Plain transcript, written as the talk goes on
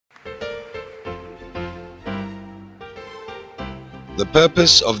The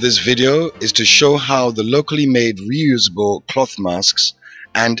purpose of this video is to show how the locally made reusable cloth masks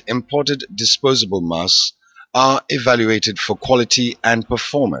and imported disposable masks are evaluated for quality and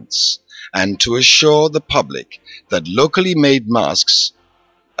performance, and to assure the public that locally made masks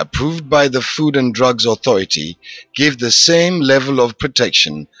approved by the Food and Drugs Authority give the same level of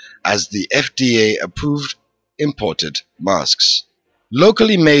protection as the FDA-approved imported masks.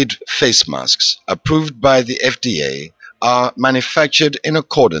 Locally made face masks approved by the FDA are manufactured in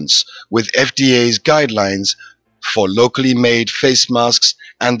accordance with FDA's guidelines for locally made face masks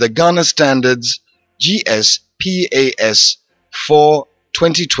and the Ghana Standards GS-PAS for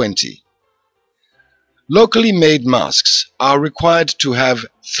 2020. Locally made masks are required to have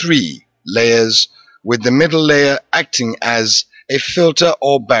 3 layers, with the middle layer acting as a filter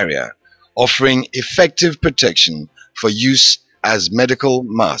or barrier, offering effective protection for use as medical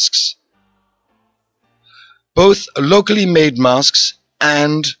masks. Both locally made masks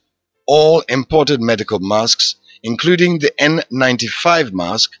and all imported medical masks, including the N95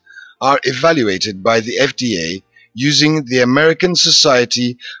 mask, are evaluated by the FDA using the American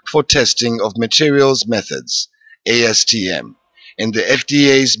Society for Testing of Materials Methods, ASTM, in the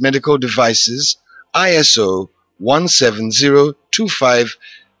FDA's Medical Devices ISO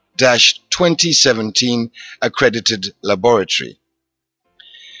 17025-2017 accredited laboratory.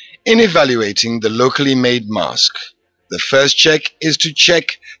 In evaluating the locally made mask, the first check is to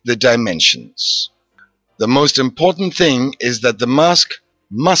check the dimensions. The most important thing is that the mask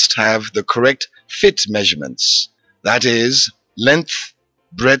must have the correct fit measurements, that is, length,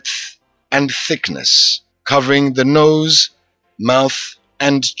 breadth, and thickness, covering the nose, mouth,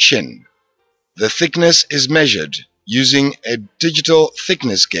 and chin. The thickness is measured using a digital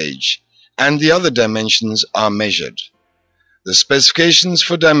thickness gauge, and the other dimensions are measured. The specifications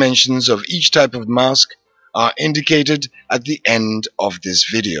for dimensions of each type of mask are indicated at the end of this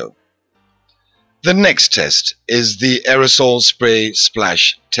video. The next test is the aerosol spray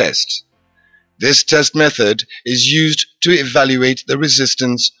splash test. This test method is used to evaluate the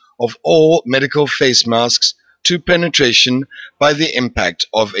resistance of all medical face masks to penetration by the impact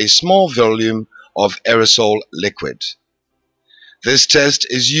of a small volume of aerosol liquid. This test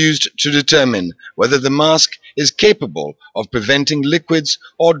is used to determine whether the mask is capable of preventing liquids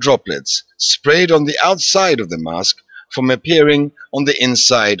or droplets sprayed on the outside of the mask from appearing on the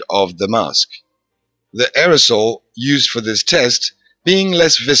inside of the mask. The aerosol used for this test being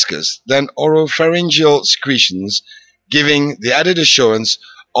less viscous than oropharyngeal secretions, giving the added assurance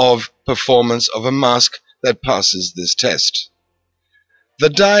of performance of a mask that passes this test. The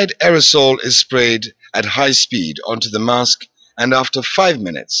dyed aerosol is sprayed at high speed onto the mask, and after 5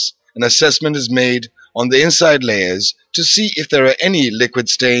 minutes, an assessment is made on the inside layers to see if there are any liquid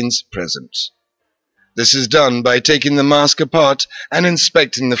stains present. This is done by taking the mask apart and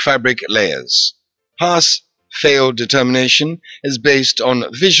inspecting the fabric layers. Pass-fail determination is based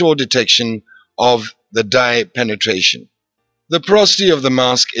on visual detection of the dye penetration. The porosity of the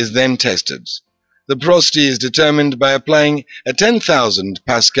mask is then tested. The porosity is determined by applying a 10,000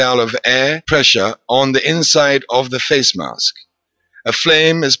 Pascal of air pressure on the inside of the face mask. A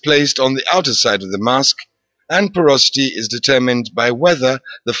flame is placed on the outer side of the mask, and porosity is determined by whether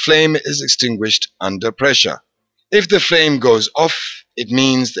the flame is extinguished under pressure. If the flame goes off, it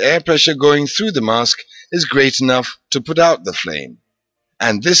means the air pressure going through the mask is great enough to put out the flame,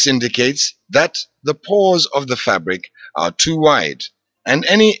 and this indicates that the pores of the fabric are too wide, and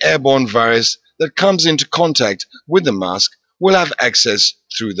any airborne virus that comes into contact with the mask will have access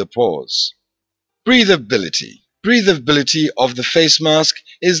through the pores. Breathability. Breathability of the face mask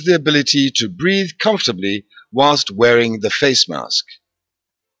is the ability to breathe comfortably whilst wearing the face mask.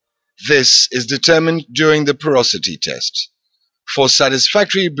 This is determined during the porosity test. For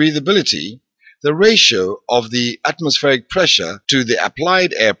satisfactory breathability, the ratio of the atmospheric pressure to the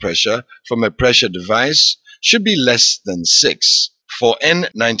applied air pressure from a pressure device should be less than 6 for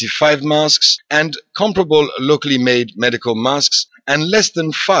N95 masks and comparable locally made medical masks, and less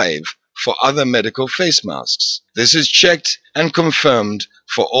than 5 for other medical face masks. This is checked and confirmed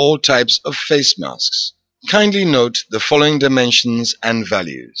for all types of face masks. Kindly note the following dimensions and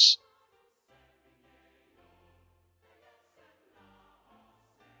values.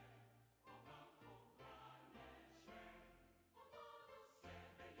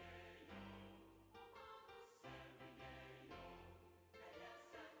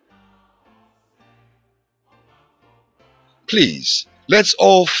 Please, let's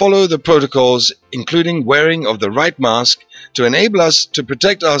all follow the protocols, including wearing of the right mask, to enable us to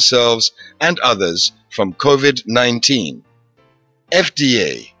protect ourselves and others from COVID-19.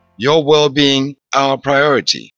 FDA, your well-being our priority.